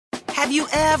Have you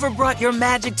ever brought your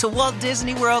magic to Walt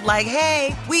Disney World like,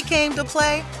 hey, we came to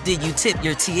play? Did you tip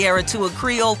your tiara to a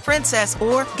Creole princess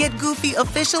or get goofy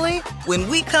officially? When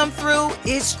we come through,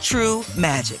 it's true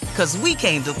magic, because we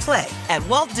came to play at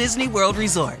Walt Disney World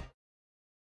Resort.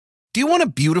 Do you want a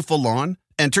beautiful lawn?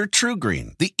 Enter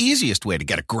TruGreen, the easiest way to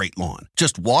get a great lawn.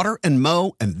 Just water and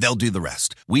mow, and they'll do the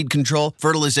rest. Weed control,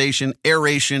 fertilization,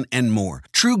 aeration, and more.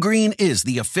 TruGreen is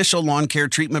the official lawn care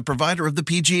treatment provider of the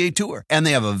PGA Tour, and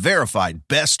they have a verified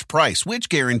best price, which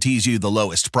guarantees you the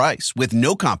lowest price with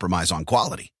no compromise on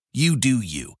quality. You do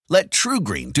you. Let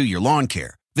TruGreen do your lawn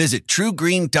care. Visit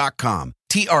TruGreen.com,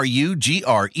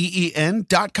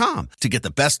 TruGreen.com, to get the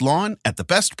best lawn at the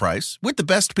best price with the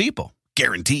best people.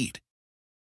 Guaranteed.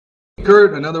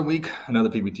 Kurt, another week, another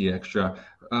PBT Extra.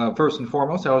 First and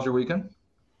foremost, how was your weekend?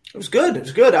 It was good. It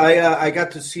was good. I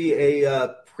got to see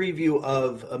a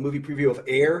movie preview of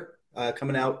Air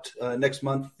coming out next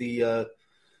month. The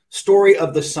story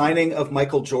of the signing of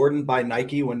Michael Jordan by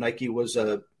Nike when Nike was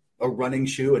a running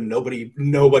shoe and nobody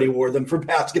wore them for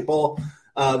basketball.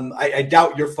 I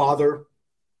doubt your father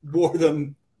wore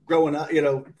them growing up,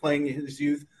 playing in his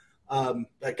youth. I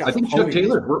think Chuck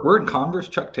Taylor. We're in Converse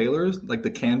Chuck Taylors, like the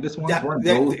canvas ones.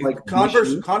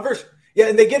 Converse. Yeah,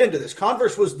 and they get into this.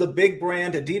 Converse was the big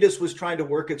brand. Adidas was trying to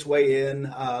work its way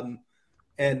in,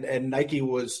 and Nike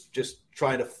was just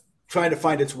trying to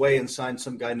find its way and sign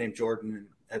some guy named Jordan. And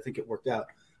I think it worked out.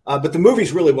 But the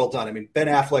movie's really well done. I mean, Ben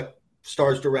Affleck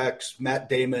stars, directs. Matt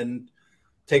Damon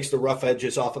takes the rough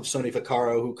edges off of Sonny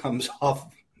Vaccaro, who comes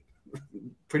off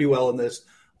pretty well in this.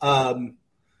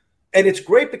 And it's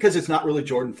great because it's not really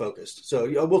Jordan focused.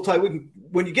 So we'll tell you,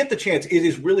 when you get the chance, it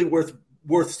is really worth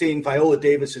seeing. Viola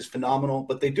Davis is phenomenal,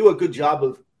 but they do a good job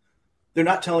of, they're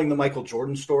not telling the Michael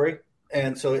Jordan story.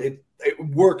 And so it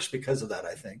works because of that,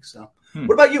 I think. So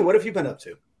What about you? What have you been up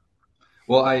to?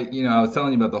 Well, I was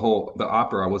telling you about the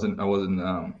opera. I wasn't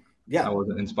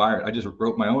inspired. I just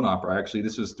wrote my own opera. Actually,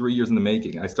 this was 3 years in the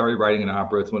making. I started writing an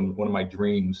opera. It's one of my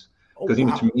dreams. Because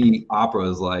to me, opera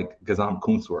is like, because I'm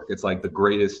Kunstwerk. It's like the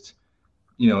greatest,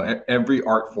 every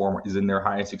art form is in their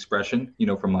highest expression,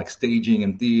 from like staging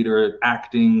and theater,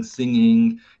 acting,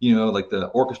 singing, like the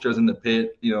orchestra's in the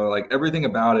pit, like everything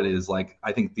about it is like,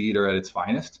 I think theater at its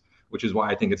finest, which is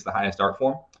why I think it's the highest art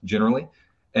form generally.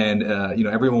 And,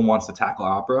 everyone wants to tackle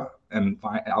opera. And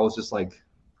I was just like,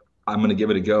 I'm going to give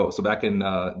it a go. So back in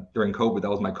during COVID, that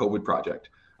was my COVID project.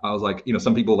 I was like,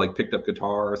 some people like picked up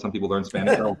guitar, some people learned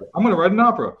Spanish. I was like, I'm going to write an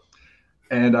opera.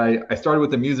 And I started with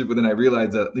the music, but then I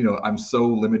realized that, I'm so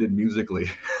limited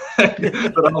musically.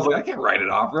 But I was like, I can't write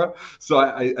an opera. So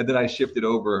I shifted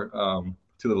over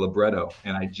to the libretto,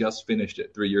 and I just finished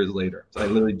it 3 years later. So I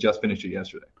literally just finished it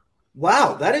yesterday.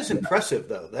 Wow, that is impressive,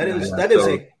 though.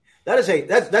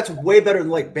 That's way better than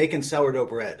like baking sourdough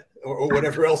bread or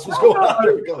whatever else was going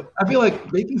on. I feel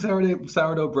like baking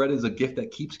sourdough bread is a gift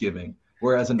that keeps giving.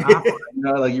 Whereas an opera,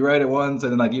 like you write it once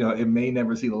and then it may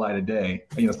never see the light of day.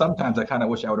 Sometimes I kind of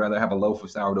wish I would rather have a loaf of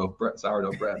sourdough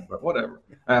bread, but whatever.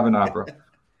 I have an opera.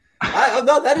 I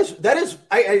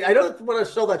don't want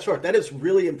to sell that short. That is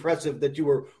really impressive that you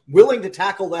were willing to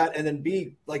tackle that and then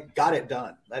got it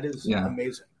done. That is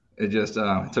amazing. It just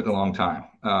took a long time.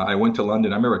 I went to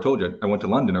London. I remember I told you I went to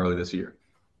London early this year.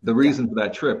 The reason for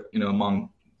that trip,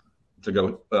 to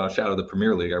go shout out the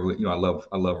Premier League. I love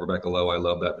Rebecca Lowe. I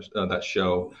love that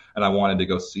show, and I wanted to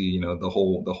go see the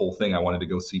whole thing. I wanted to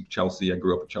go see Chelsea. I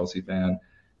grew up a Chelsea fan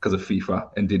because of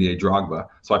FIFA and Didier Drogba.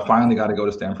 So I finally got to go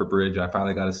to Stamford Bridge. I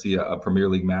finally got to see a Premier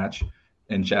League match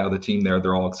and shout out the team there.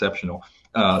 They're all exceptional.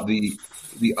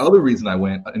 The other reason I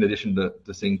went, in addition to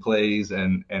seeing plays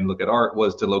and look at art,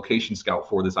 was to location scout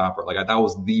for this opera. That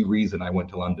was the reason I went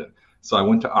to London. So I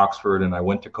went to Oxford and I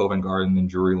went to Covent Garden and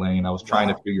Drury Lane. I was trying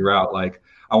to figure out,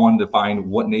 I wanted to find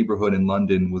what neighborhood in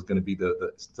London was going to be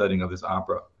the setting of this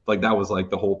opera. That was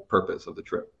the whole purpose of the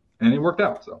trip, and it worked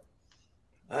out. So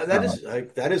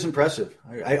that is impressive.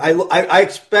 I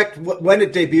expect when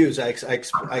it debuts, I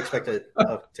expect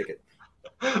a ticket.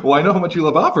 Well, I know how much you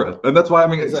love opera, and that's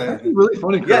why it's really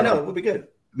funny. Kurt. Yeah, no, it would be good.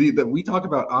 We talk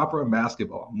about opera and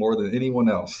basketball more than anyone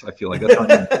else. I feel like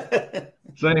that's.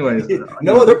 So anyways.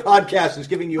 No other podcast is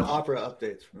giving you opera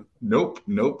updates. Nope.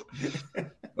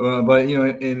 But,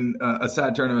 in a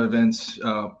sad turn of events,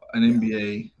 an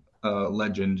NBA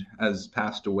legend has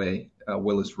passed away.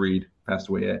 Willis Reed passed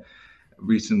away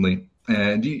recently.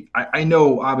 And I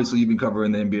know, obviously, you've been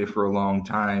covering the NBA for a long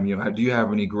time. Do you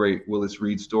have any great Willis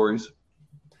Reed stories?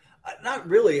 Not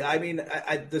really. I mean,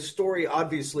 the story,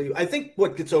 obviously, I think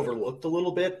what gets overlooked a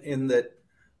little bit in that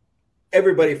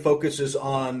everybody focuses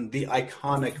on the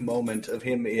iconic moment of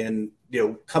him in,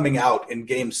 coming out in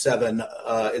Game 7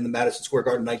 in the Madison Square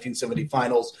Garden 1970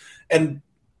 finals. And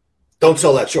don't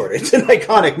sell that short. It's an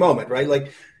iconic moment, right?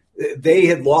 Like, they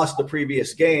had lost the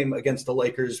previous game against the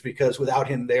Lakers because without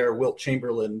him there, Wilt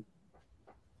Chamberlain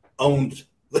owned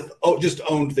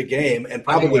the game and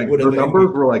probably would have. The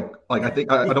numbers were like I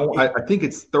think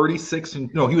it's 36 and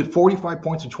he had 45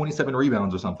 points and 27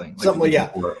 rebounds or something. Like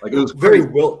it was very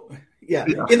Wilt. Yeah,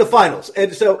 in the finals.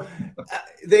 And so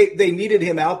they needed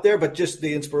him out there, but just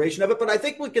the inspiration of it. But I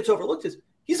think what gets overlooked is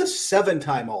he's a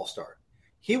 7-time All-Star.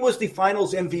 He was the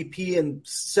finals MVP in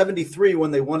 73 when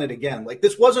they won it again. Like,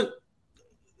 this wasn't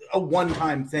a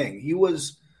one-time thing. He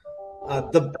was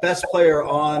the best player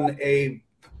on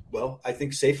I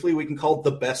think safely we can call it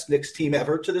the best Knicks team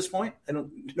ever to this point.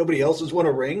 Nobody else has won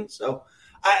a ring. So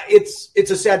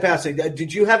it's a sad passing.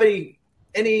 Did you have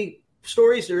any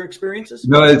stories or experiences?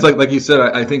 No, it's like you said.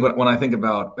 I think when I think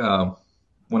about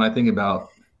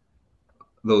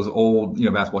those old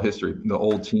basketball history, the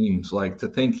old teams, like, to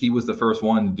think he was the first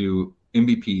one to do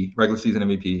MVP, regular season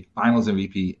MVP, finals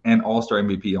MVP, and All-Star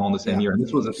MVP all in the same year. And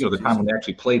this was the time when they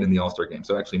actually played in the All-Star game,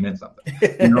 so it actually meant something.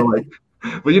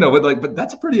 But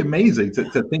that's pretty amazing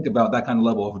to think about that kind of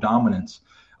level of dominance.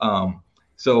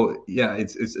 So yeah,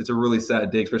 it's a really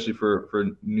sad day, especially for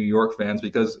New York fans,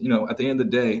 because at the end of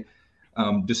the day,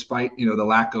 despite the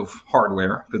lack of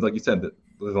hardware, because like you said, that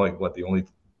was the only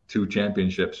 2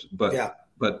 championships,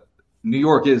 but New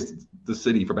York is the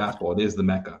city for basketball. It is the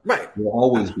Mecca. Right. It will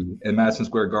always be. And Madison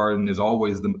Square Garden is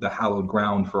always the hallowed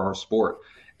ground for our sport.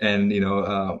 And,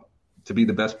 to be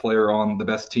the best player on the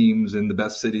best teams in the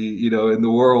best city, in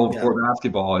the world for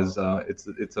basketball is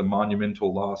it's a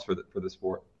monumental loss for the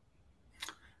sport.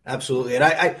 Absolutely. And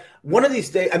I one of these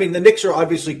days, I mean, the Knicks are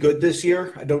obviously good this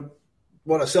year. I don't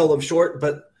want to sell them short,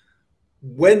 but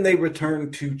when they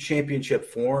return to championship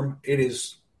form, it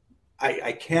is,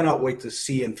 I cannot wait to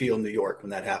see and feel New York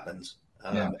when that happens.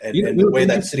 And the way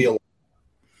that city will.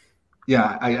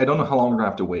 Yeah, I don't know how long we're going to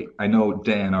have to wait. I know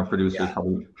Dan, our producer,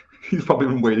 he's probably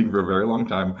been waiting for a very long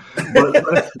time. But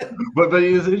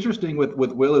it's interesting with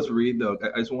Willis Reed, though.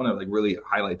 I just want to really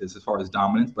highlight this as far as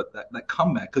dominance, but that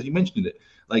comeback, because you mentioned it,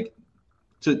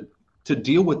 to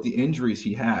deal with the injuries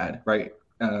he had, right?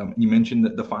 You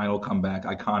mentioned the final comeback,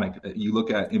 iconic. You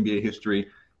look at NBA history,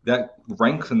 that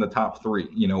ranks in the top 3.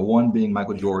 One being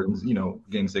Michael Jordan's,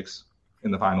 Game 6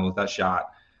 in the finals, that shot.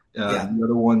 The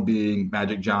other one being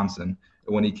Magic Johnson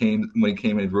when he came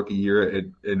in his rookie year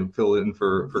and filled in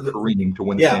for Kareem to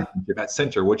win the championship at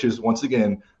center, which is once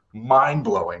again mind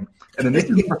blowing. And then this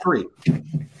is for 3.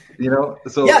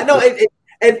 So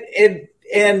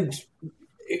and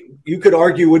you could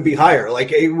argue would be higher.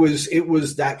 Like, it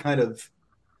was that kind of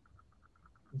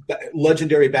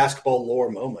legendary basketball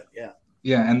lore moment. Yeah.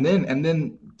 Yeah, and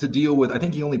then to deal with, I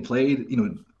think he only played,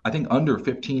 under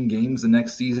 15 games the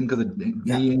next season because of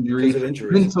knee injuries.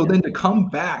 Then to come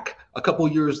back a couple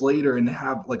years later and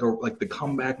have the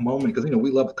comeback moment, because we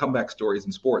love comeback stories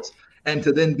in sports, and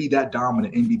to then be that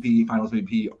dominant MVP, Finals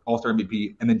MVP, All-Star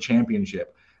MVP, and then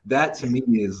championship. That to me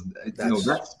is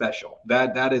that's special.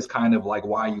 That is kind of like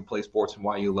why you play sports and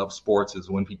why you love sports, is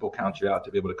when people count you out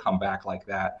to be able to come back like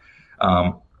that,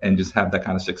 and just have that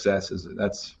kind of success.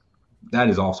 That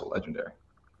is also legendary.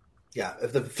 Yeah,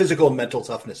 if the physical and mental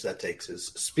toughness that takes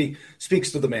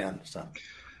speaks to the man.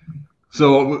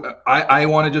 So I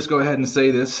want to just go ahead and say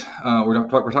this. We're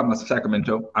talking about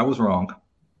Sacramento. I was wrong,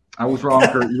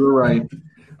 Kurt. You were right.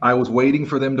 I was waiting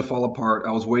for them to fall apart.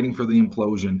 I was waiting for the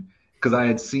implosion because I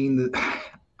had seen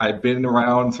I'd been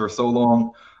around for so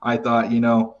long. I thought,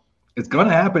 it's going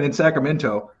to happen in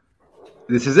Sacramento.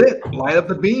 This is it. Light up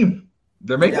the beam.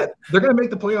 They're going to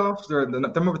make the playoffs. They're the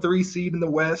number 3 seed in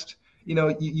the West.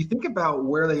 You think about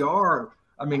where they are.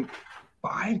 I mean,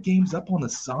 5 games up on the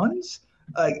Suns.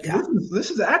 This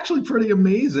is actually pretty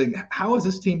amazing. How has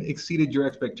this team exceeded your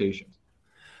expectations?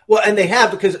 Well, and they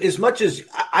have, because as much as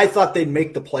I thought they'd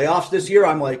make the playoffs this year,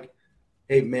 I'm like,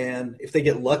 hey man, if they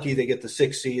get lucky, they get the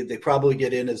 6th seed. They probably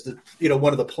get in as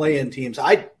one of the play-in teams.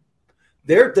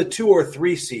 They're the 2 or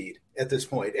 3 seed at this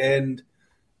point, and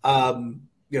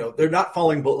they're not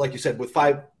falling, but like you said, with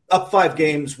 5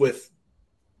 games with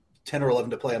 10 or 11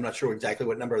 to play. I'm not sure exactly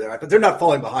what number they're at, but they're not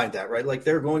falling behind that, right? Like,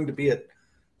 they're going to be a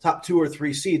top 2 or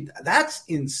 3 seed. That's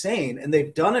insane. And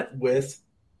they've done it with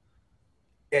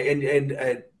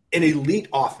an elite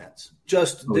offense,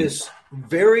 this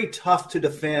very tough to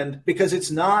defend, because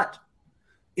it's not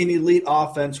an elite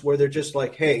offense where they're just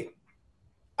like, hey,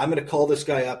 I'm going to call this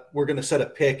guy up. We're going to set a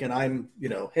pick, and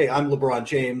hey, I'm LeBron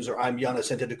James or I'm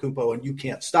Giannis Antetokounmpo, and you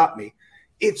can't stop me.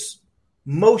 It's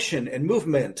motion and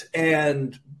movement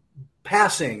and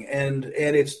passing. And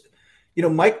it's,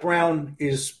 Mike Brown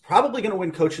is probably going to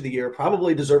win Coach of the Year,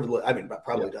 probably deservedly. I mean, not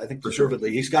probably, I think deservedly.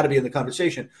 Sure. He's got to be in the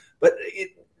conversation. But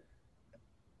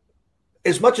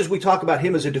as much as we talk about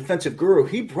him as a defensive guru,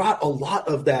 he brought a lot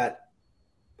of that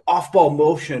off-ball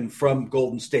motion from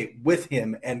Golden State with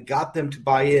him and got them to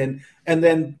buy in. And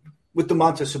then with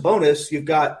Domantas Sabonis, you've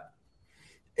got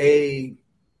a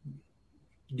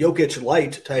Jokic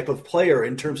light type of player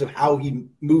in terms of how he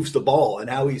moves the ball and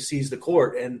how he sees the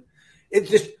court. And it's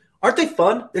just, aren't they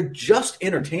fun? They're just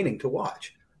entertaining to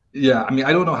watch. Yeah, I mean,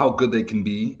 I don't know how good they can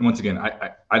be. And once again,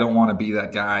 I don't want to be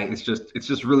that guy. It's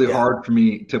just really hard for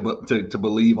me to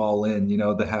believe all in,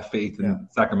 to have faith in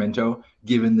Sacramento,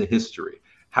 given the history.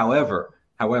 However,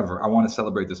 I want to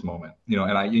celebrate this moment,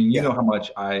 and you know how much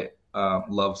I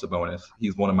love Sabonis.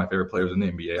 He's one of my favorite players in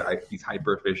the NBA. He's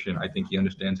hyper efficient. I think he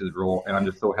understands his role, and I'm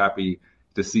just so happy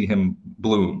to see him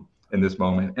bloom in this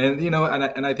moment. And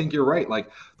and I think you're right.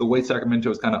 Like the way Sacramento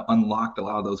has kind of unlocked a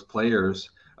lot of those players,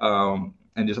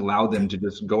 and just allowed them to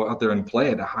just go out there and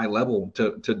play at a high level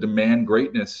to demand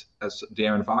greatness, as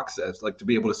De'Aaron Fox says, like to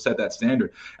be able to set that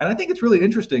standard. And I think it's really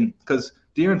interesting because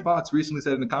De'Aaron Fox recently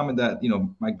said in a comment that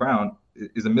Mike Brown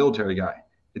is a military guy.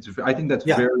 I think that's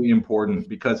very important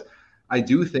because I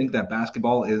do think that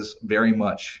basketball is very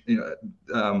much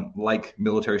like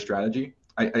military strategy.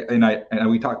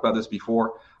 And we talked about this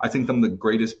before. I think some of the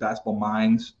greatest basketball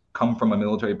minds come from a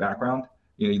military background.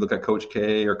 You look at Coach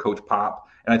K or Coach Pop,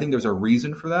 and I think there's a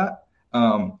reason for that.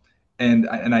 And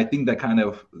I think that kind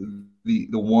of the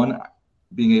one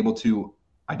being able to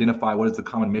identify what is the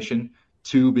common mission,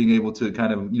 two being able to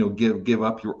kind of give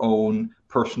up your own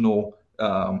personal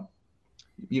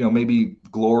maybe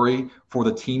glory for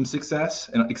the team success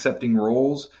and accepting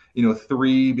roles.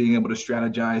 Three, being able to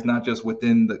strategize not just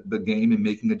within the game and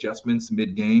making adjustments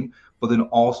mid-game, but then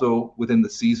also within the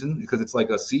season, because it's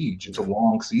like a siege. It's a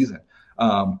long season.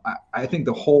 I think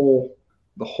the whole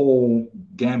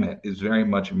gamut is very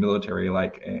much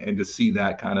military-like, and to see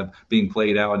that kind of being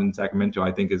played out in Sacramento,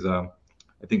 I think is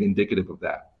indicative of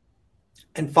that.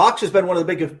 And Fox has been one of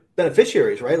the big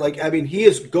beneficiaries, right? Like, I mean, he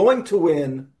is going to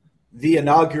win the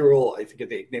inaugural, I think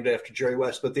they named it after Jerry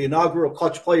West, but the inaugural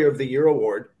Clutch Player of the Year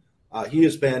award. He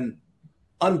has been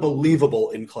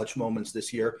unbelievable in clutch moments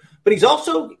this year. But he's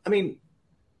also, I mean,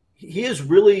 he is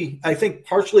really, I think,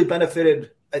 partially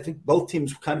benefited. I think both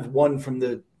teams kind of won from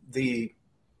the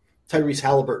Tyrese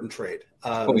Halliburton trade.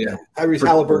 Tyrese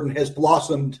Halliburton has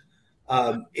blossomed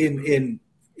in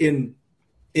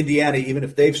Indiana, even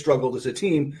if they've struggled as a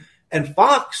team. And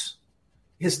Fox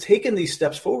has taken these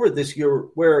steps forward this year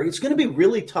where it's going to be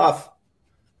really tough.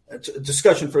 It's a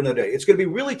discussion for another day. It's going to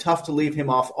be really tough to leave him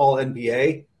off all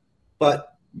NBA,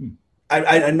 but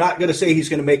I'm not going to say he's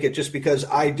going to make it just because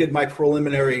I did my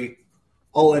preliminary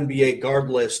all NBA guard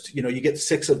list. You get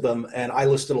 6 of them, and I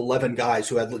listed 11 guys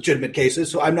who had legitimate cases.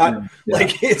 So I'm not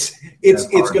like it's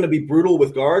going to be brutal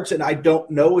with guards, and I don't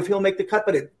know if he'll make the cut.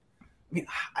 But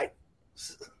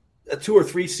a 2 or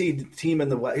 3 seed team in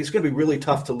the West, it's going to be really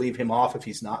tough to leave him off if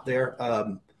he's not there.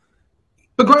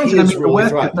 But granted, I mean, the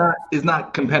West is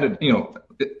not competitive.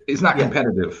 It's not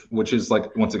competitive, which is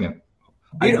like, once again,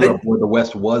 I grew up where the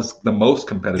West was the most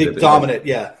competitive, dominant,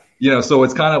 so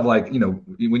it's kind of like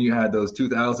when you had those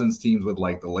 2000s teams with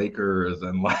like the Lakers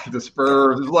and like the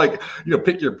Spurs, it's like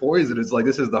pick your poison. It's like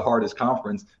this is the hardest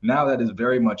conference. Now that is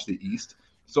very much the East.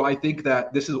 So I think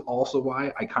that this is also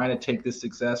why I kind of take this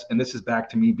success, and this is back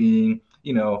to me being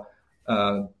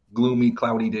gloomy,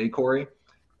 cloudy day, Corey.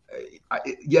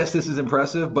 Yes, this is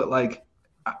impressive, but like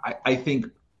I think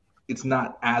it's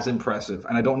not as impressive.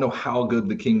 And I don't know how good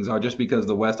the Kings are just because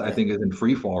the West, I think, is in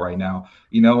free fall right now,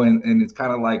 and it's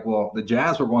kind of like, well, the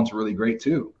Jazz were once really great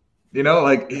too, so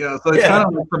it's kind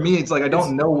of like, for me, it's like, I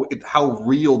don't know how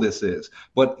real this is,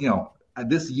 but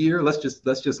this year, let's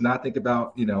just not think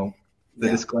about, the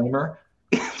disclaimer.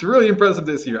 It's really impressive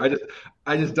this year.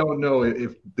 I just don't know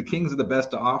if the Kings are the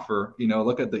best to offer.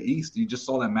 Look at the East. You just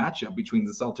saw that matchup between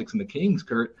the Celtics and the Kings,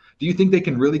 Kurt. Do you think they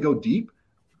can really go deep?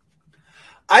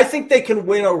 I think they can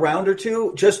win a round or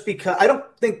two just because I don't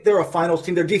think they're a finals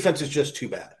team. Their defense is just too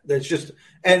bad.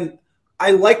 And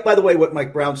I like, by the way, what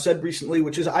Mike Brown said recently,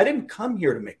 which is I didn't come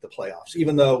here to make the playoffs,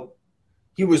 even though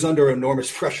he was under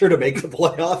enormous pressure to make the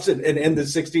playoffs and end the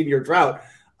 16-year drought.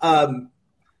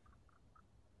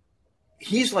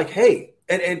 He's like, hey,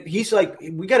 and he's like,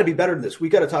 we got to be better than this. We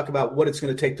got to talk about what it's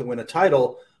going to take to win a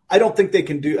title. I don't think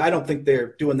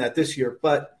they're doing that this year,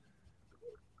 but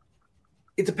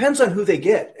it depends on who they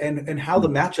get and how the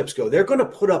matchups go. They're going to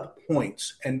put up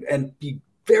points and be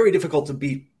very difficult to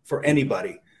beat for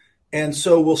anybody. And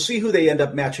so we'll see who they end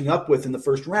up matching up with in the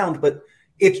first round. But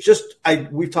it's just,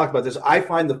 we've talked about this. I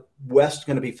find the West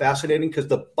going to be fascinating because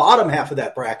the bottom half of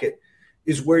that bracket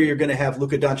is where you're going to have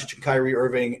Luka Doncic and Kyrie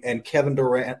Irving and Kevin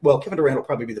Durant. Well, Kevin Durant will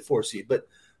probably be the 4 seed, but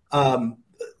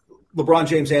LeBron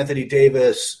James, Anthony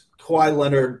Davis, Kawhi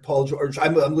Leonard, Paul George.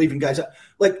 I'm leaving guys out.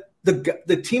 Like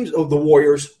the teams of the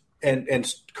Warriors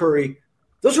and Curry,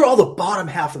 those are all the bottom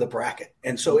half of the bracket.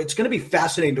 And so it's going to be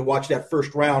fascinating to watch that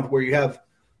first round where you have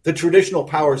the traditional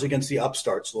powers against the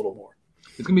upstarts a little more.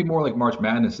 It's going to be more like March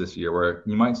Madness this year, where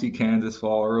you might see Kansas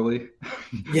fall early.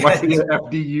 Yeah. Might see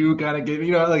FDU kind of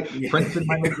get, Princeton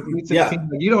might make the Sweet 16.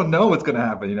 Yeah. You don't know what's going to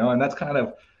happen, and that's kind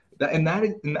of that. And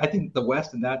I think the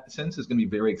West, in that sense, is going to be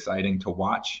very exciting to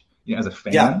watch, as a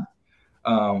fan. Yeah.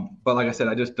 But like I said,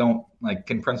 I just don't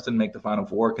can Princeton make the Final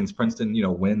Four? Can Princeton,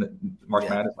 win March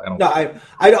Madness?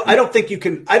 I don't think you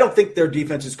can. I don't think their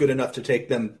defense is good enough to take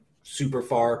them super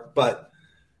far, but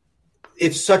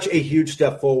it's such a huge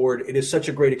step forward. It is such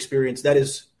a great experience. That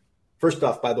is, first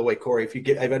off, by the way, Corey,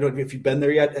 I don't know if you've been there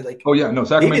yet. Sacramento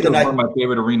is one of my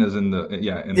favorite arenas in the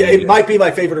it might be my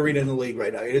favorite arena in the league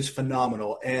right now. It is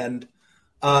phenomenal, and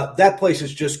that place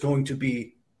is just going to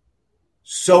be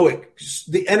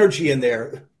the energy in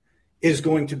there is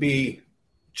going to be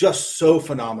just so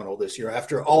phenomenal this year.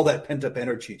 After all that pent up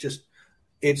energy, just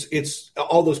it's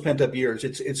all those pent up years.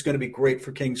 It's going to be great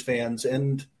for Kings fans,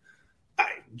 and I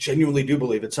genuinely do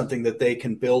believe it's something that they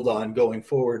can build on going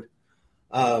forward.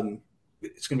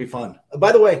 It's going to be fun.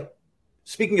 By the way,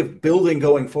 speaking of building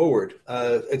going forward,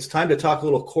 it's time to talk a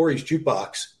little Corey's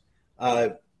Jukebox.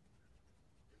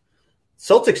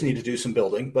 Celtics need to do some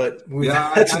building, but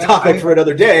that's a topic for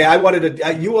another day.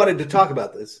 You wanted to talk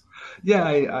about this. Yeah,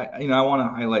 I want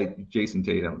to highlight Jason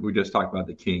Tatum. We just talked about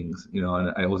the Kings,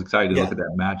 and I was excited to look at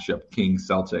that matchup, Kings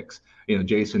Celtics.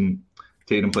 Jason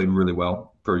Tatum played really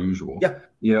well per usual.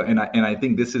 Yeah. And I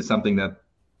think this is something that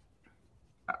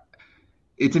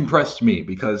it's impressed me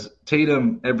because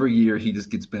Tatum every year he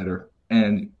just gets better,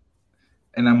 and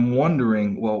I'm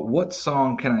wondering, well, what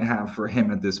song can I have for him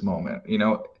at this moment?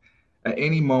 At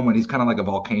any moment he's kind of like a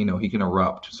volcano; he can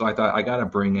erupt. So I thought I got to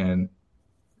bring in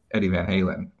Eddie Van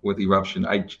Halen with Eruption.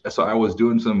 So I was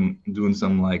doing some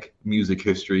music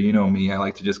history. You know me, I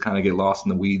like to just kind of get lost in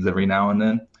the weeds every now and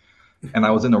then. And I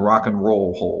was in the rock and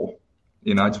roll hole.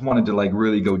 I just wanted to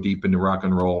really go deep into rock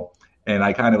and roll. And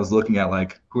I kind of was looking at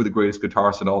who are the greatest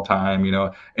guitarists of all time,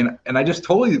 and I just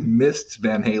totally missed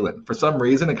Van Halen for some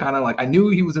reason. It kind of I knew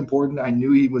he was important. I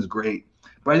knew he was great,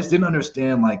 but I just didn't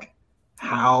understand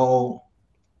how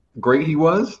great he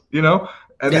was, And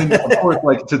then of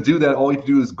course, to do that, all you have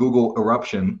to do is Google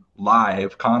Eruption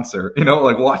live concert,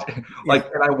 watch, and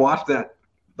I watched that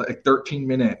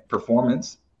 13-minute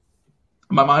performance.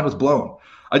 My mind was blown.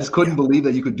 I just couldn't believe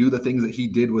that you could do the things that he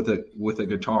did with a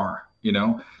guitar,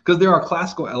 because there are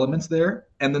classical elements there.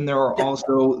 And then there are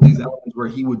also these elements where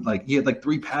he would he had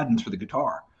 3 patents for the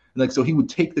guitar. So he would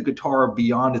take the guitar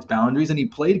beyond its boundaries, and he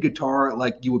played guitar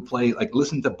like you would play,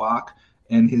 listen to Bach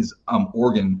and his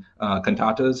organ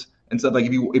cantatas and stuff.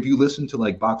 If you listen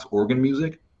to Bach's organ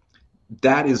music,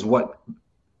 that's what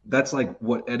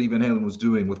Eddie Van Halen was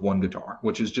doing with one guitar,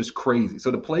 which is just crazy.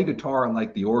 So to play guitar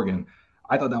like the organ,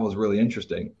 I thought that was really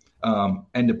interesting,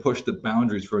 and to push the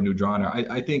boundaries for a new genre.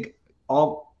 I think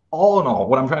all in all,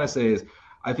 what I'm trying to say is,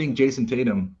 I think Jason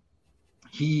Tatum,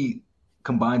 he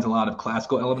combines a lot of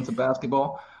classical elements of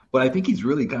basketball, but I think he's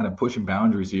really kind of pushing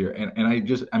boundaries here, and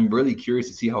I'm really curious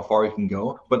to see how far he can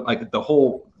go. But the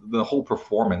whole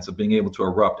performance of being able to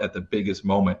erupt at the biggest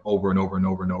moment over and over and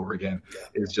over and over again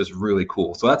is just really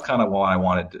cool. So that's kind of what I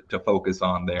wanted to focus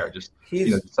on there, just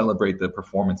celebrate the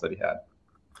performance that he had.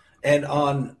 And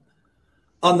on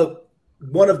the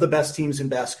one of the best teams in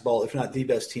basketball, if not the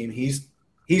best team, he's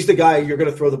the guy you're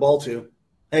going to throw the ball to.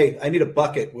 Hey, I need a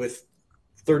bucket with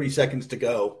 30 seconds to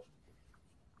go.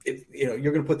 You're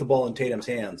going to put the ball in Tatum's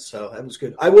hands. So that was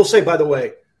good. I will say, by the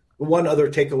way, one other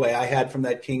takeaway I had from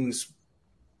that Kings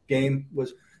game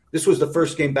was this was the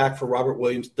first game back for Robert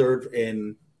Williams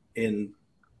III in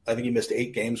I think he missed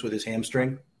 8 games with his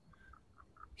hamstring.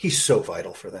 He's so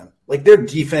vital for them. Their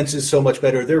defense is so much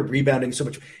better. They're rebounding so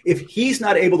much. If he's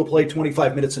not able to play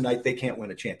 25 minutes a night, they can't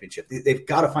win a championship. They've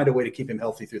got to find a way to keep him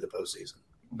healthy through the postseason.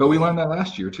 But we learned that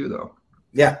last year too, though.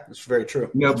 Yeah, that's very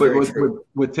true. But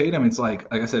with Tatum, it's like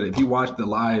I said, if you watch the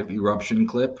live Eruption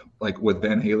clip, with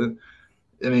Van Halen,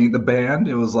 I mean, the band,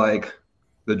 it was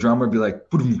the drummer would be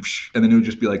and then it would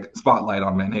just be spotlight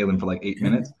on Van Halen for 8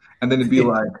 minutes. And then it'd be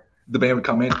the band would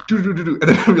come in, and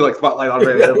then it would be spotlight on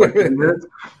Van Halen for 2 minutes.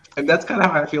 And that's kind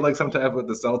of how I feel sometimes with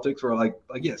the Celtics, where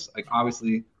yes,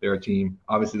 obviously they're a team.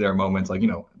 Obviously there are moments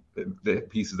the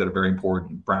pieces that are very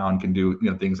important. Brown can do,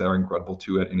 things that are incredible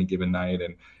too at any given night.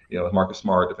 And, Marcus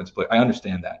Smart, defensive player. I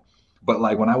understand that. But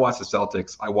like when I watch the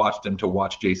Celtics, I watched them to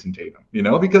watch Jason Tatum,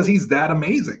 because he's that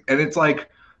amazing. And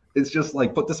it's just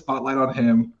like put the spotlight on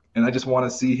him. And I just want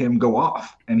to see him go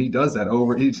off. And he does that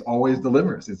he always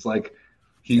delivers. It's like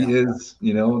he is,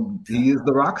 he is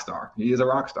the rock star. He is a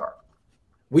rock star.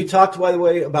 We talked, by the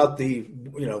way, about the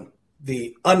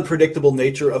unpredictable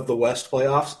nature of the West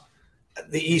playoffs.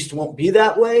 The East won't be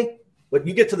that way, but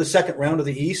you get to the second round of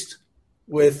the East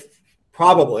with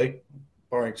probably,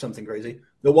 barring something crazy,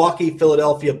 Milwaukee,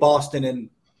 Philadelphia, Boston, and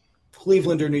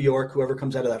Cleveland or New York, whoever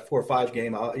comes out of that 4-5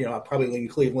 game. I'll probably lean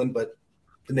Cleveland, but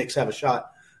the Knicks have a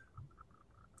shot.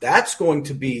 That's going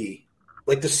to be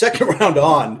like the second round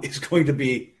on is going to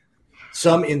be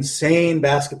some insane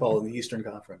basketball in the Eastern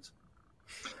Conference.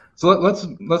 So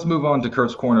let's move on to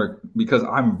Kurt's Corner, because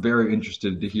I'm very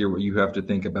interested to hear what you have to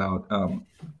think about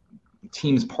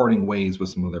teams parting ways with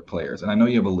some of their players. And I know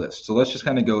you have a list. So let's just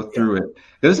kind of go through it.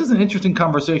 This is an interesting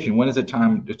conversation. When is it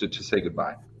time to say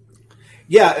goodbye?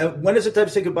 Yeah, when is it time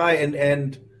to say goodbye?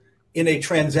 And in a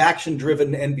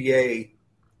transaction-driven NBA,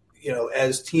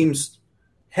 as teams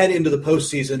head into the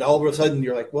postseason, all of a sudden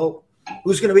you're like, well,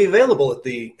 who's going to be available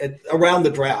around the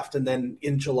draft and then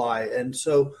in July? And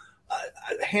so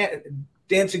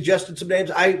Dan suggested some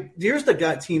names. Here's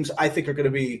the teams I think are going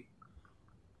to be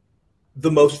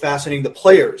the most fascinating, the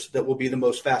players that will be the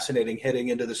most fascinating heading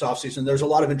into this offseason. There's a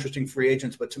lot of interesting free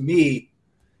agents, but to me,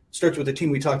 it starts with the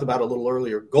team we talked about a little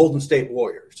earlier, Golden State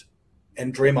Warriors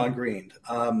and Draymond Green.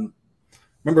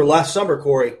 Remember last summer,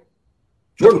 Corey,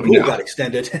 Jordan Poole got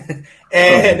extended,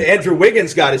 and Andrew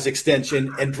Wiggins got his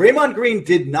extension, and Draymond Green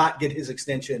did not get his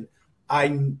extension.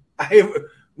 I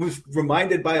was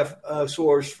reminded by a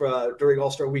source during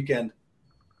All-Star Weekend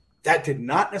that did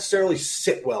not necessarily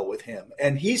sit well with him.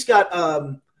 And he's got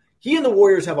he and the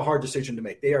Warriors have a hard decision to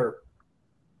make. They're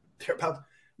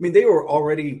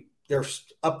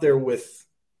up there with,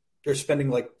 they're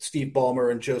spending like Steve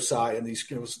Ballmer and Joe Tsai and these,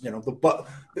 the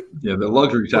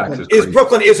luxury tax is crazy.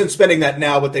 Brooklyn isn't spending that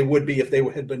now, but they would be if they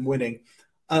had been winning,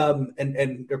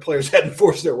 and their players hadn't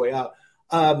forced their way out.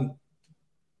 And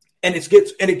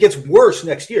it gets worse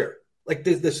next year. Like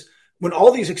this, when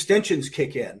all these extensions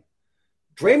kick in,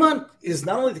 Draymond is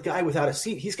not only the guy without a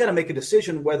seat, he's got to make a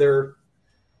decision whether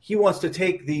he wants to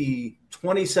take the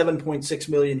 $27.6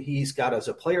 million he's got as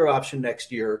a player option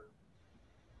next year,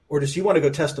 or does he want to go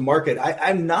test the market?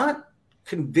 I'm not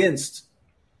convinced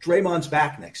Draymond's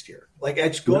back next year. Like,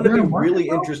 it's going to be really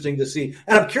interesting to see.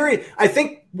 And I'm curious, I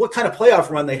think what kind of playoff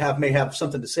run they have may have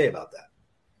something to say about that.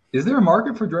 Is there a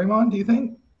market for Draymond, do you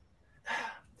think?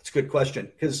 That's a good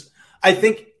question, because I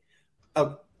think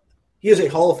he is a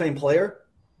Hall of Fame player,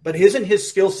 but isn't his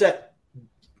skill set,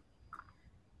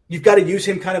 you've got to use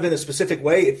him kind of in a specific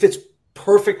way. It fits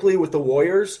perfectly with the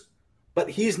Warriors, but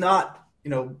he's not,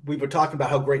 we were talking about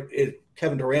how great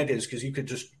Kevin Durant is, because you could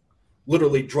just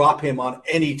literally drop him on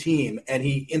any team and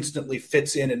he instantly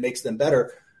fits in and makes them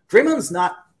better. Draymond's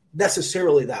not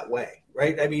necessarily that way,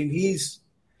 right? I mean,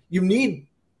 you need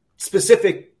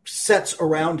specific sets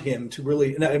around him to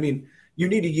really, you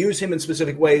need to use him in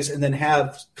specific ways and then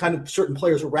have kind of certain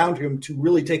players around him to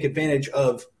really take advantage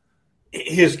of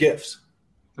his gifts.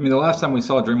 I mean, the last time we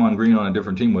saw Draymond Green on a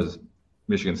different team was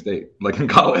Michigan State, like in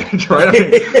college, right? I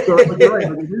mean, so you're right.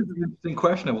 Like, here's an interesting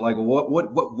question of like, what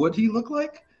would he look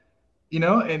like?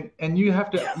 And you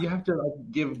have to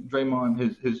like, give Draymond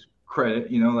his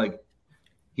credit. Like,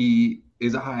 he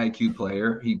is a high IQ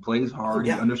player. He plays hard.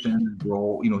 He understands his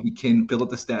role. He can fill out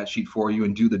the stat sheet for you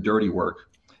and do the dirty work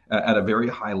at a very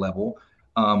high level.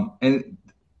 And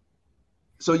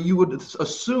so you would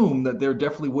assume that there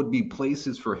definitely would be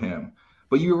places for him.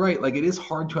 But you're right. Like, it is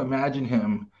hard to imagine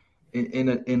him in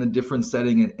a different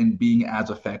setting and being as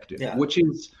effective, which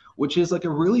is like a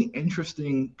really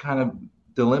interesting kind of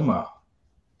dilemma.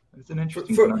 It's an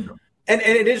interesting conundrum. And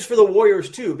it is for the Warriors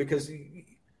too, because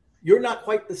you're not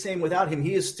quite the same without him.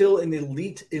 He is still an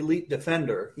elite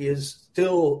defender. He is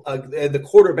still the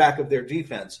quarterback of their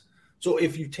defense. So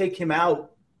if you take him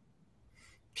out,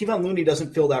 Kevon Looney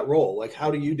doesn't fill that role. Like,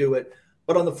 how do you do it?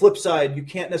 But on the flip side, you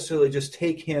can't necessarily just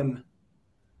take him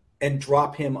and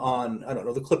drop him on, I don't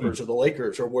know, the Clippers or the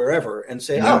Lakers or wherever and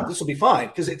say, this will be fine,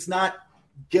 because it's not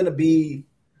going to be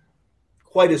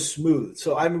quite as smooth.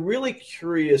 So I'm really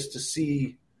curious to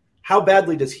see how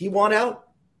badly does he want out?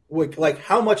 Like,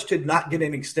 how much did not get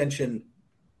an extension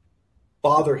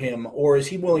bother him, or is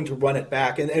he willing to run it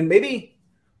back? And maybe,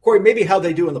 Corey, maybe how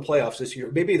they do in the playoffs this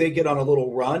year, maybe they get on a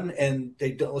little run and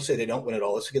let's say they don't win it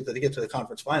all. They get to the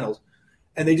conference finals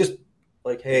and they just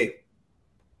like, hey,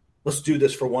 let's do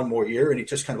this for one more year, and he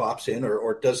just kind of opts in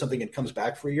or does something and comes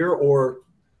back for a year, or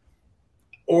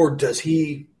does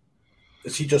he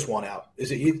just want out?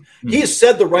 Is it he has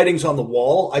said the writing's on the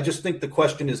wall. I just think the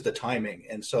question is the timing,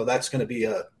 and so that's going to be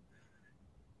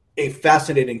a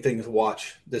fascinating thing to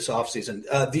watch this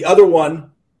offseason. The other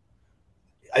one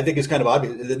I think is kind of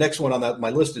obvious. The next one on my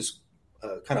list is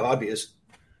kind of obvious.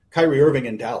 Kyrie Irving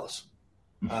in Dallas.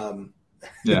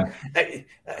 Yeah.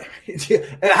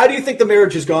 How do you think the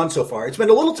marriage has gone so far? It's been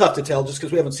a little tough to tell just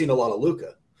because we haven't seen a lot of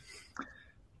Luka.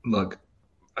 Look,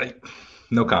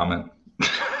 no comment.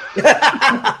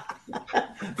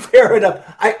 Fair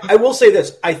enough. I will say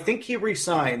this. I think he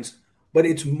resigns, but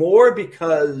it's more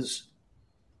because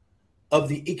of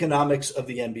the economics of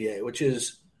the NBA, which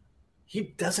is he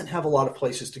doesn't have a lot of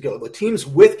places to go. The teams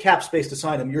with cap space to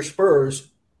sign him, your Spurs,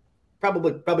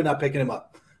 probably not picking him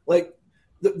up. Like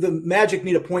the Magic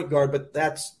need a point guard, but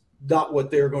that's not what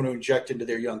they're going to inject into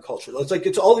their young culture.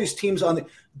 It's all these teams on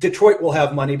Detroit will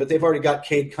have money, but they've already got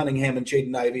Cade Cunningham and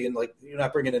Jaden Ivey, and you're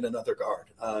not bringing in another guard.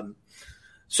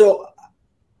 So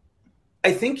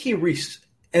I think he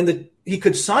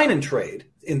could sign and trade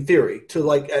in theory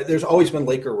to there's always been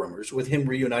Laker rumors with him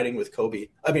reuniting with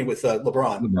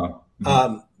LeBron.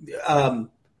 Mm-hmm.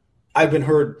 I've been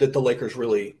heard that the Lakers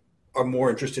really are more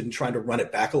interested in trying to run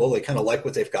it back a little. They kind of like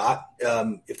what they've got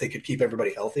if they could keep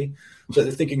everybody healthy. So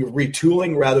they're thinking of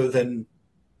retooling rather than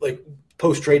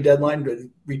post-trade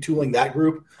deadline, retooling that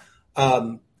group.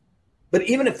 But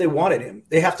even if they wanted him,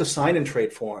 they have to sign and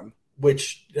trade for him,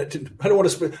 which I don't want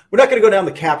to – we're not going to go down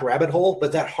the cap rabbit hole,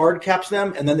 but that hard caps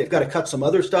them, and then they've got to cut some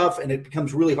other stuff, and it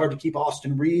becomes really hard to keep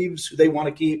Austin Reeves, who they want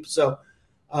to keep. So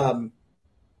I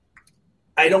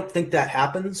don't think that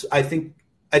happens. I think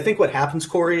what happens,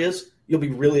 Corey, is you'll be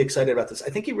really excited about this. I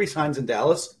think he resigns in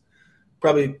Dallas,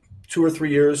 probably 2 or 3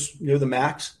 years near the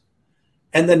max.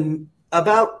 And then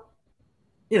about,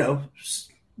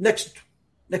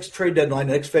 next trade deadline,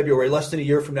 next February, less than a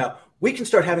year from now, we can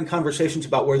start having conversations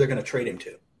about where they're going to trade him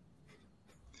to.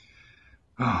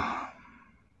 Yeah,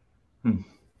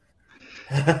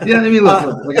 I mean,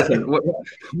 look, like I said,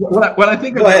 when I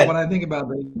think about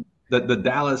the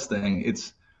Dallas thing,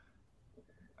 it's,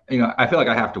 I feel like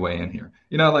I have to weigh in here.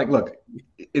 Look,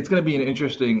 it's going to be an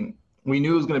interesting. We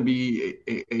knew it was going to be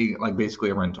a basically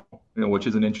a rental, which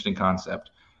is an interesting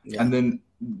concept. Yeah. And then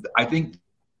I think,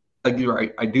 you're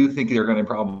right, I do think they're going to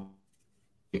probably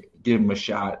give him a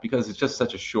shot because it's just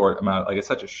such a short amount, it's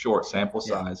such a short sample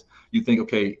size. Yeah. You think,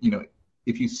 okay,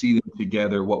 if you see them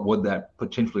together, what would that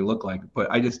potentially look like? But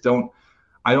I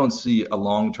don't see a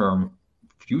long-term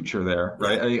future there,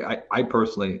 right? Yeah. I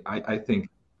personally, I think.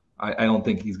 I don't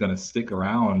think he's going to stick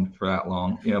around for that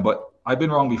long, but I've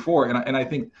been wrong before. And I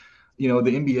think, the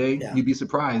NBA, you'd be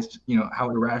surprised,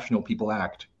 how irrational people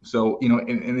act. So,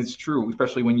 and it's true,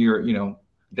 especially when you're,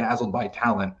 dazzled by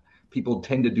talent, people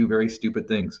tend to do very stupid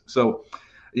things. So,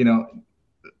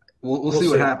 we'll see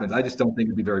what happens. I just don't think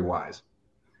it'd be very wise.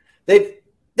 They've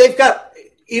got,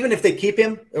 even if they keep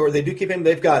him or they do keep him,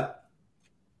 they've just got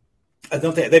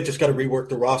to rework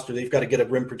the roster. They've got to get a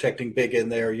rim protecting big in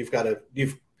there.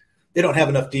 They don't have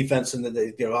enough defense, and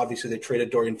then obviously they traded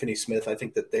Dorian Finney-Smith. I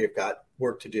think that they've got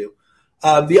work to do.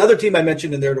 The other team I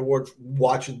mentioned in there to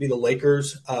watch would be the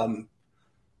Lakers.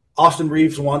 Austin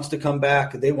Reeves wants to come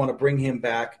back. They want to bring him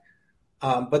back.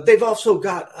 But they've also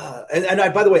got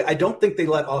by the way, I don't think they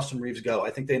let Austin Reeves go. I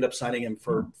think they end up signing him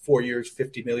for 4 years,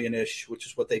 $50 million-ish, which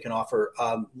is what they can offer,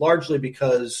 largely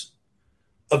because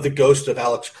of the ghost of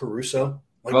Alex Caruso.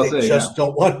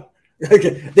 Don't want – they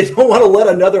don't want to let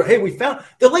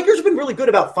the Lakers have been really good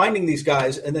about finding these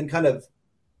guys and then kind of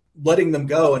letting them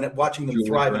go and watching them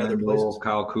thrive in other places.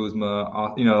 Kyle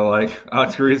Kuzma,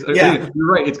 Teresa. Yeah.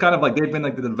 You're right. It's kind of like they've been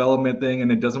the development thing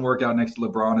and it doesn't work out next to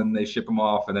LeBron and they ship him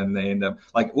off and then they end up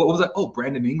what was that? Oh,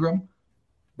 Brandon Ingram.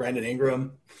 I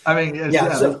mean,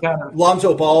 so kind of...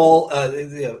 Lonzo Ball,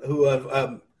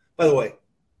 who by the way,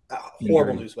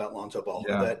 horrible news about Lonzo Ball.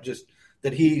 Yeah.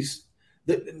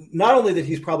 Not only that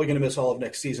he's probably going to miss all of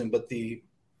next season, but the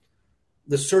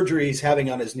surgery he's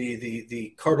having on his knee, the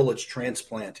cartilage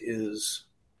transplant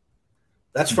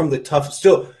that's from the tough.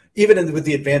 Still, even with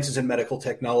the advances in medical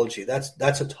technology, that's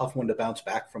a tough one to bounce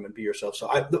back from and be yourself. So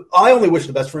I only wish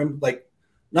the best for him.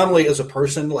 Not only as a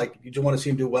person, you do want to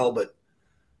see him do well, but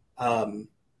I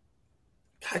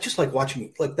just like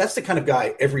watching. That's the kind of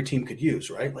guy every team could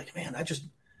use, right?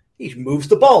 He moves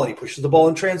the ball and he pushes the ball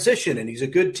in transition and he's a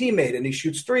good teammate and he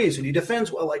shoots threes and he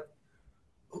defends well.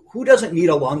 Who doesn't need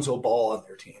Alonzo Ball on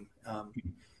their team?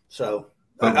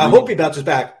 I hope he bounces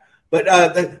back. But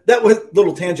that was a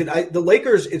little tangent. The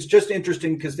Lakers, it's just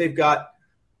interesting because they've got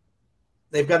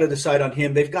They've got to decide on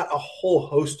him. They've got a whole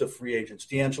host of free agents.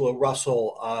 D'Angelo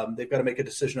Russell. They've got to make a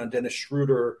decision on Dennis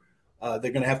Schroeder. They're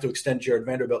going to have to extend Jared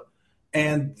Vanderbilt.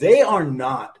 And they are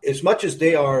not, as much as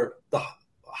they are the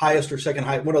highest or second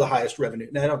high, one of the highest revenue.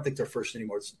 Now, I don't think they're first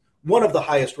anymore. It's one of the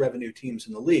highest revenue teams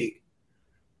in the league.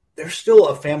 They're still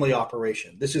a family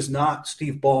operation. This is not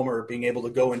Steve Ballmer being able to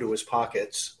go into his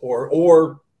pockets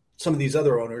or some of these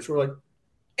other owners who are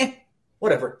like,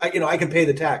 whatever. I can pay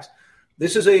the tax.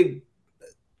 This is a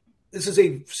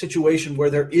situation where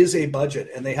there is a budget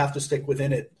and they have to stick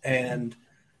within it. And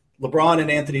LeBron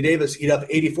and Anthony Davis eat up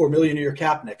 $84 million of your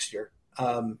cap next year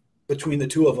between the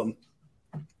two of them.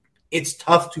 It's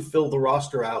tough to fill the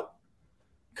roster out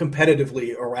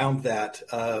competitively around that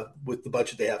with the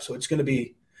budget they have. So it's going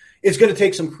to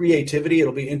take some creativity.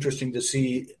 It'll be interesting to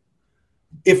see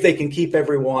if they can keep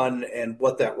everyone and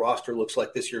what that roster looks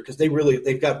like this year, because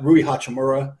they've got Rui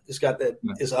Hachimura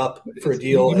is up for a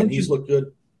deal, and he's looked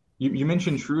good. You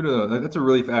mentioned Schroeder. That's a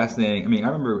really fascinating. I mean, I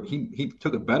remember he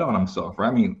took a bet on himself, right?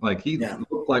 I mean, like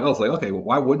looked like, I was like, okay, well,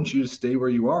 why wouldn't you just stay where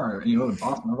you are? In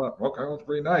Boston. I thought, okay, that's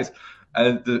pretty nice.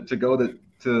 And to go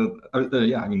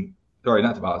I mean, sorry,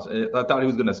 not to Boston. I thought he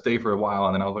was going to stay for a while,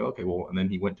 and then I was like, okay, well, and then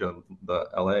he went to the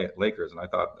LA Lakers, and I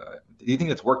thought, do you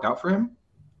think it's worked out for him?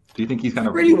 Do you think he's kind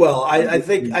of pretty well? I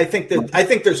think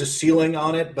there's a ceiling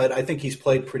on it, but I think he's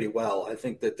played pretty well. I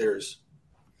think there's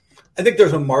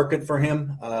a market for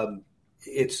him.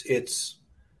 It's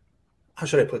how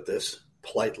should I put this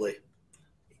politely?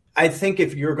 I think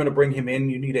if you're going to bring him in,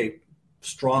 you need a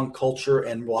strong culture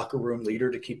and locker room leader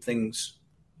to keep things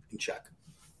in check.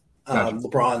 Gotcha.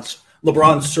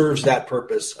 LeBron serves that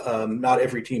purpose. Not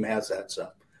every team has that. So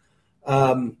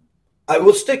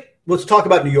let's talk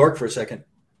about New York for a second.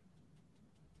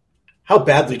 How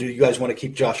badly do you guys want to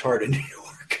keep Josh Hart in New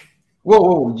York?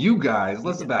 Whoa, you guys,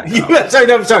 let's back up. Sorry.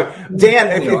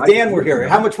 Dan, if Dan were here,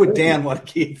 how much would Dan want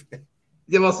to keep?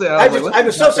 Yeah, we'll say. I'm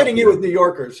associating you with New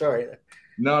Yorkers. Sorry.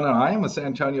 No, I am a San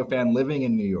Antonio fan living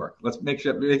in New York. Let's make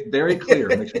sure very clear,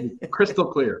 make sure crystal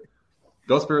clear.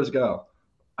 Go Spurs, go.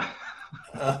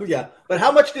 Yeah, but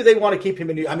how much do they want to keep him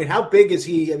in New York? I mean, how big is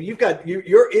he? I mean,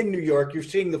 you're in New York. You're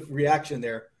seeing the reaction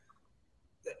there.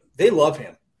 They love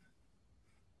him.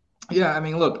 Yeah, I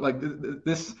mean, look, like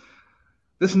this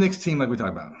Knicks team, like we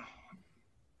talked about,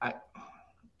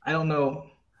 I don't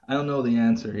know the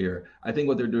answer here. I think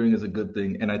what they're doing is a good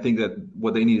thing, and I think that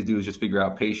what they need to do is just figure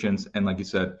out patience and, like you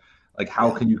said, like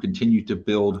how can you continue to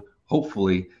build,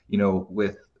 hopefully,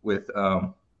 with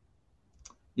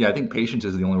I think patience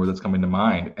is the only word that's coming to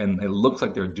mind. And it looks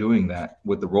like they're doing that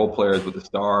with the role players, with the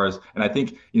stars. And I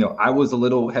think, I was a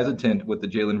little hesitant with the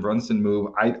Jalen Brunson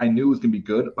move. I knew it was going to be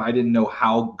good, but I didn't know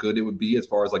how good it would be as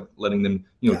far as like letting them,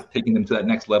 taking them to that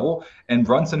next level. And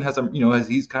Brunson has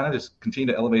he's kind of just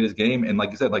continued to elevate his game. And like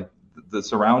you said, like the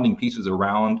surrounding pieces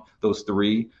around those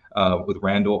three with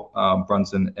Randall,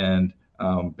 Brunson, and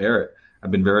Barrett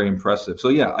have been very impressive. So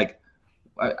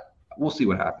we'll see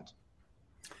what happens.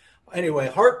 Anyway,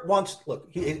 Hart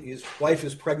his wife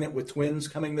is pregnant with twins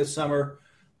coming this summer.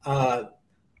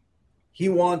 He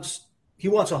wants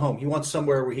a home. He wants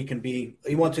somewhere where he can be.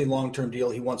 He wants a long-term deal.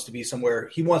 He wants to be somewhere.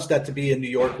 He wants that to be in New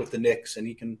York with the Knicks, and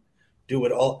he can do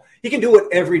it all. He can do what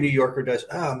every New Yorker does.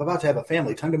 I'm about to have a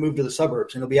family. Time to move to the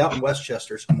suburbs, and he'll be out in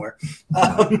Westchester somewhere.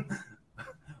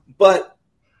 But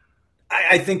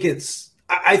I think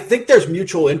there's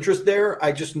mutual interest there.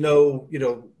 I just know,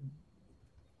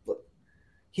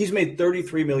 he's made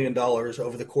 $33 million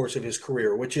over the course of his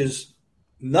career, which is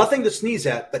nothing to sneeze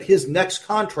at, but his next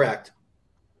contract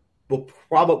will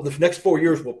the next 4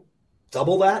 years will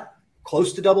double that,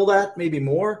 close to double that, maybe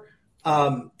more.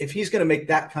 If he's going to make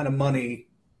that kind of money,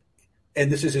 and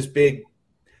this is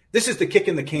the kick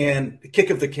of the can,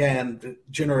 the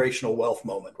generational wealth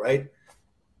moment, right?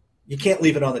 You can't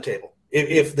leave it on the table.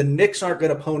 If the Knicks aren't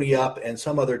going to pony up and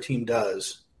some other team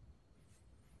does,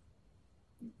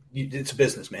 it's a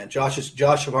business, man.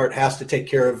 Josh Hart has to take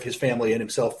care of his family and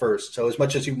himself first. So as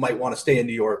much as you might want to stay in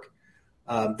New York,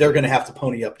 they're going to have to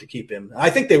pony up to keep him.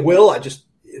 I think they will.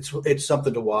 It's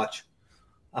something to watch.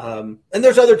 And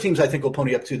there's other teams I think will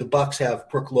pony up too. The Bucks have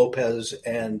Brook Lopez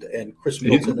and Chris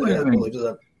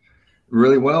Middleton.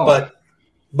 Really well.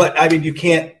 But I mean, you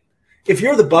can't. If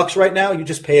you're the Bucks right now, you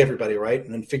just pay everybody, right,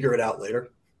 and then figure it out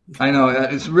later. I know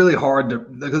it's really hard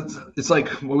it's like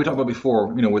what we talked about before,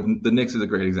 with the Knicks is a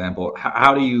great example.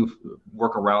 How do you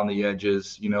work around the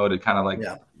edges, to kind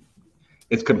of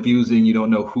it's confusing. You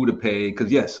don't know who to pay.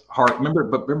 Cause yes, Hart,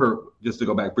 remember, just to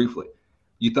go back briefly,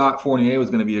 you thought Fournier was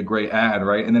going to be a great ad,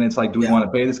 right? And then it's like, do we want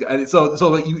to pay this guy? So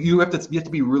like you have to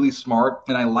be really smart.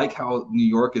 And I like how New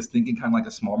York is thinking kind of like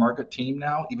a small market team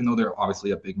now, even though they're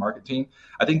obviously a big market team.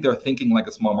 I think they're thinking like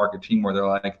a small market team where they're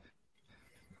like,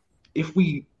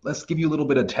 let's give you a little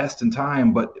bit of test and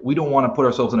time, but we don't want to put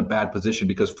ourselves in a bad position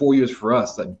because 4 years for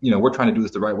us, like, we're trying to do this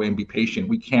the right way and be patient.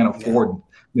 We can't afford,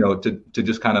 to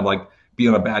just kind of like be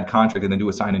on a bad contract and then do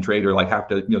a sign and trade or like have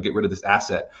to, get rid of this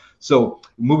asset. So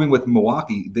moving with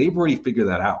Milwaukee, they've already figured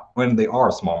that out when they are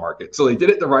a small market. So they did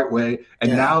it the right way.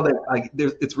 And now that like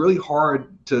it's really hard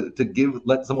to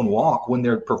let someone walk when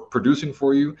they're producing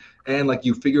for you. And like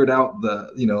you figured out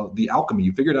the alchemy,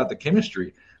 you figured out the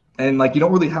chemistry. And like, you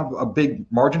don't really have a big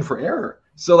margin for error.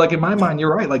 So like in my mind,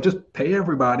 you're right. Like just pay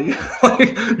everybody, keep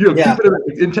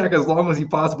it in check as long as you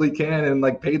possibly can, and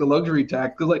like pay the luxury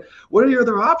tax. Because like, what are your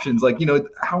other options? Like,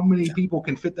 how many people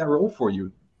can fit that role for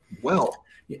you? Well,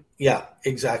 yeah,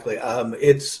 exactly.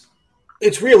 It's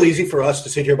real easy for us to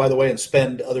sit here, by the way, and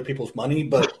spend other people's money,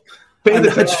 but pay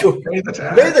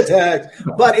the tax.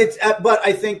 But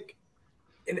I think,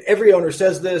 and every owner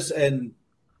says this, and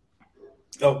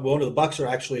one of the Bucks are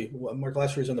actually, Mark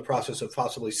Glassry is in the process of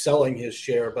possibly selling his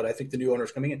share, but I think the new owner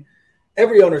is coming in.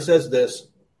 Every owner says this: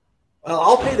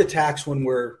 I'll pay the tax when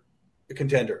we're a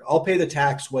contender. I'll pay the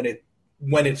tax when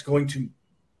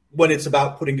it's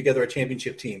about putting together a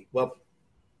championship team. Well,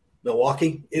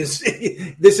 Milwaukee is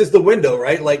this is the window,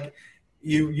 right? Like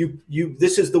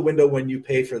this is the window when you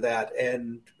pay for that.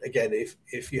 And again,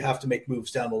 if you have to make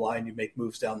moves down the line, you make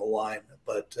moves down the line,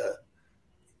 but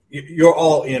you're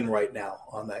all in right now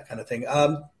on that kind of thing.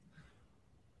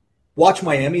 Watch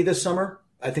Miami this summer.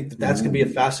 I think that's going to be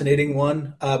a fascinating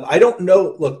one. I don't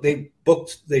know. Look, they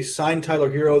signed Tyler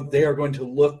Hero. They are going to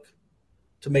look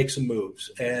to make some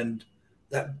moves, and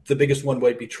that the biggest one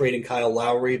might be trading Kyle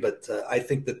Lowry. But I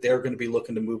think that they're going to be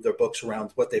looking to move their books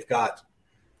around. What they've got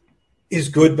is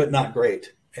good, but not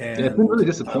great. And it's been really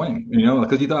disappointing,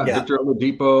 because you thought Victor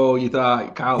Oladipo, you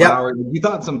thought Kyle Lowry, you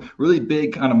thought some really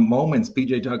big kind of moments.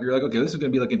 PJ Tucker, you're like, okay, this is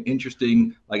going to be like an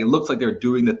interesting. Like it looks like they're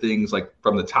doing the things like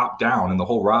from the top down and the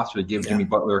whole roster to give Jimmy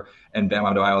Butler and Bam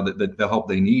Adebayo the help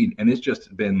they need. And it's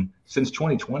just been since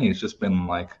 2020. It's just been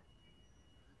like.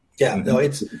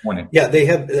 It's disappointing. Yeah, they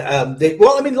have.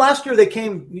 Last year they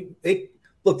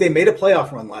made a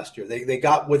playoff run last year. They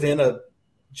got within a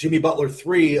Jimmy Butler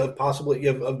 3 of possibly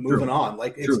of moving on.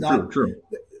 Like it's true.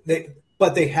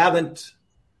 But they haven't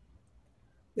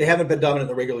been dominant in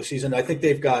the regular season. I think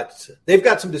they've got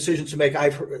some decisions to make. I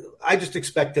just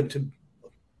expect them to.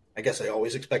 I guess I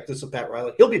always expect this of Pat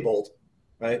Riley. He'll be bold,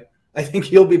 right? I think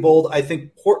he'll be bold. I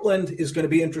think Portland is going to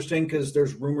be interesting because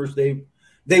there's rumors they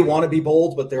want to be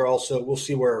bold, but they're also we'll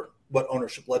see what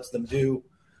ownership lets them do.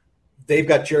 They've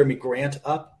got Jeremy Grant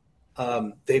up.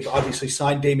 They've obviously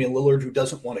signed Damian Lillard, who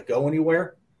doesn't want to go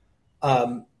anywhere.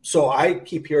 So I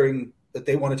keep hearing that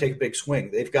they want to take a big swing.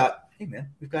 We've got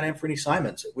Anthony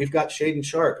Simons, we've got Shaedon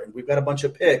Sharpe, and we've got a bunch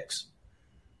of picks.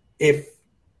 If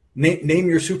name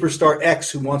your superstar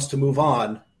X who wants to move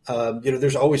on.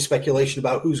 There's always speculation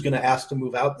about who's going to ask to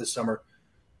move out this summer.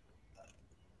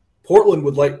 Portland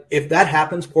if that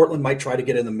happens, Portland might try to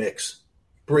get in the mix,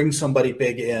 bring somebody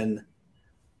big in,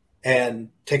 and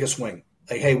take a swing.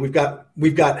 Like, hey, we've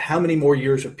got how many more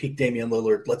years of peak Damian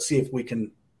Lillard? Let's see if we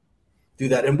can do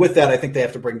that. And with that, I think they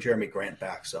have to bring Jeremy Grant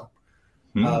back. So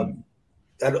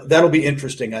that'll be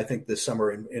interesting. I think this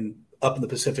summer up in the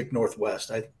Pacific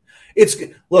Northwest.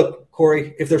 Look,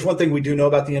 Corey, if there's one thing we do know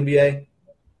about the NBA,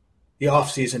 the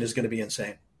off season is going to be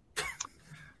insane.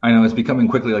 I know it's becoming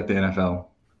quickly like the NFL.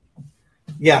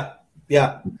 Yeah.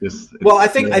 I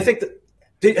think that.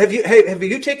 Have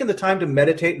you taken the time to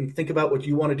meditate and think about what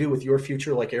you want to do with your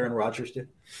future like Aaron Rodgers did?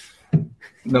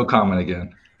 No comment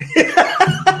again.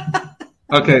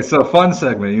 Okay, so fun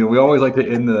segment. We always like to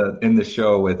end the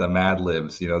show with a Mad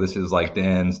Libs. This is like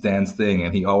Dan's thing,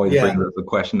 and he always brings up a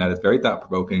question that is very thought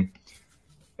provoking.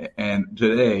 And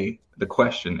today the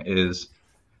question is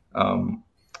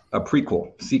a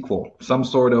prequel, sequel, some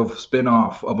sort of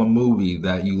spin-off of a movie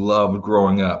that you loved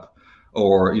growing up,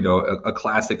 or a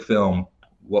classic film.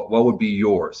 What would be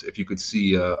yours if you could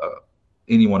see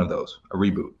any one of those, a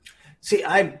reboot? See,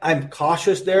 I'm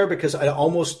cautious there because I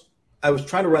was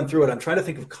trying to run through it. I'm trying to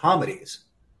think of comedies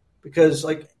because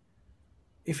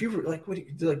if you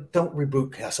don't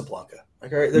reboot Casablanca.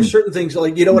 Like, all right, there's certain things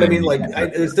what I mean?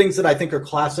 There's things that I think are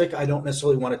classic. I don't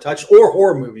necessarily want to touch, or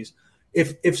horror movies.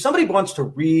 If somebody wants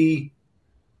to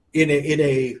in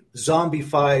a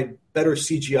zombified, better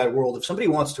CGI world, if somebody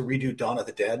wants to redo Dawn of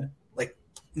the Dead,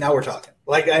 now we're talking.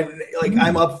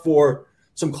 I'm up for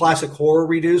some classic horror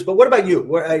redos. But what about you?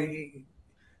 What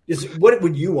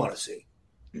would you want to see?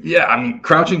 Yeah, I mean,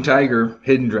 Crouching Tiger,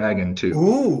 Hidden Dragon too.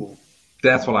 Ooh,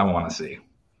 that's what I want to see.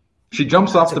 She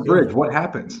jumps off the bridge. What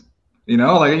happens?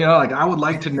 Like I would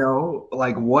like to know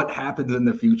like what happens in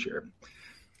the future.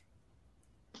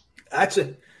 That's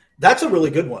a really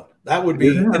good one. That would be.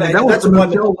 Yeah, and that was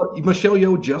Michelle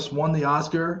Yeoh just won the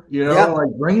Oscar. Like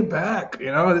bring it back.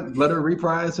 Let her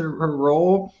reprise her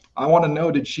role. I want to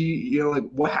know, did she? Like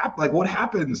what happened? Like what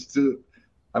happens to?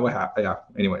 Yeah.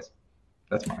 Anyways,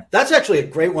 that's mine. That's actually a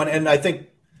great one, and I think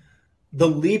the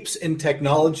leaps in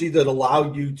technology that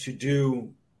allow you to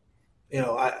do,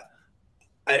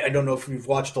 I don't know if you've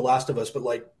watched The Last of Us, but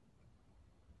like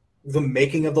the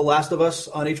making of The Last of Us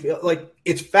on HBO, like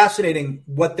it's fascinating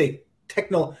what they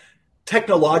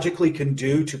technologically can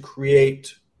do to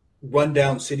create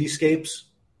rundown cityscapes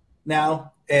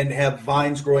now and have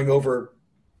vines growing over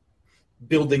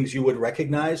buildings you would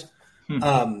recognize.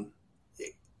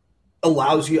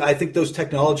 Allows you, I think those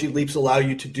technology leaps allow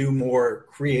you to do more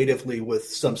creatively with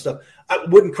some stuff.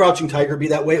 Wouldn't Crouching Tiger be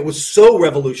that way? It was so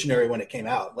revolutionary when it came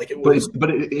out. Like it was, but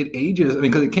it ages. I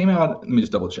mean, because it came out. Let me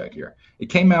just double check here.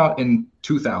 It came out in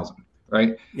 2000,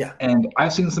 right? Yeah. And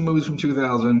I've seen some movies from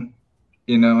 2000,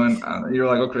 and you're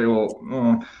like, okay,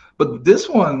 well, but this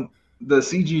one, the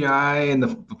CGI and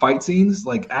the fight scenes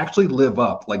like actually live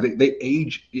up. Like they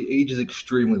age. It ages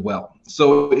extremely well.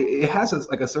 So it has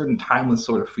a certain timeless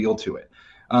sort of feel to it,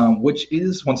 which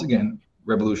is once again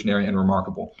revolutionary and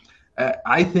remarkable.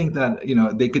 I think that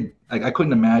they could. Like, I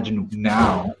couldn't imagine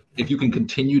now if you can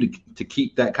continue to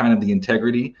keep that kind of the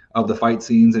integrity of the fight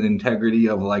scenes and integrity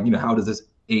of like how does this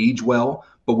age well?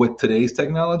 But with today's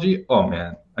technology, oh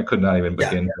man, I could not even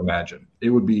begin to imagine. It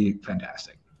would be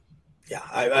fantastic. Yeah,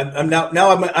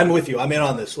 I'm with you. I'm in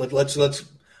on this. Let's.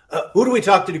 Who do we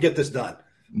talk to get this done?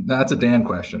 That's a Dan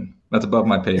question. That's above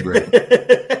my pay grade.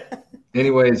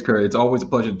 Anyways, Curry, it's always a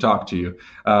pleasure to talk to you.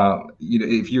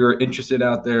 If you're interested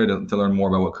out there to learn more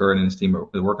about what Kurt and his team are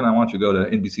working on, I want you to go to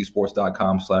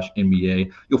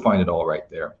NBCSports.com/NBA. You'll find it all right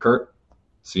there. Kurt,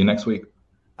 see you next week.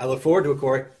 I look forward to it,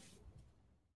 Corey.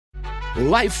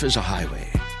 Life is a highway,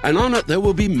 and on it there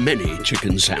will be many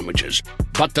chicken sandwiches.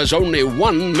 But there's only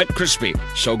one McCrispy.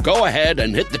 So go ahead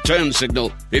and hit the turn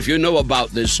signal if you know about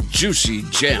this juicy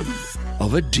gem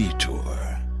of a detour.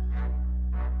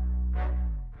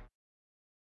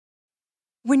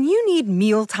 When you need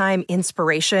mealtime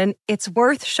inspiration, it's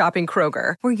worth shopping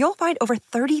Kroger, where you'll find over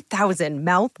 30,000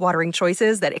 mouth-watering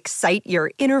choices that excite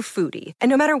your inner foodie. And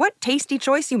no matter what tasty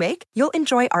choice you make, you'll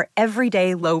enjoy our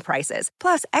everyday low prices,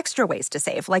 plus extra ways to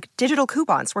save, like digital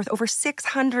coupons worth over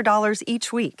 $600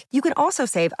 each week. You can also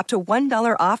save up to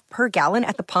 $1 off per gallon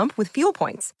at the pump with fuel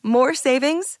points. More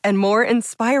savings and more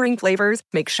inspiring flavors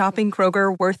make shopping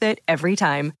Kroger worth it every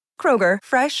time. Kroger,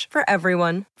 fresh for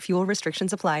everyone. Fuel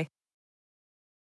restrictions apply.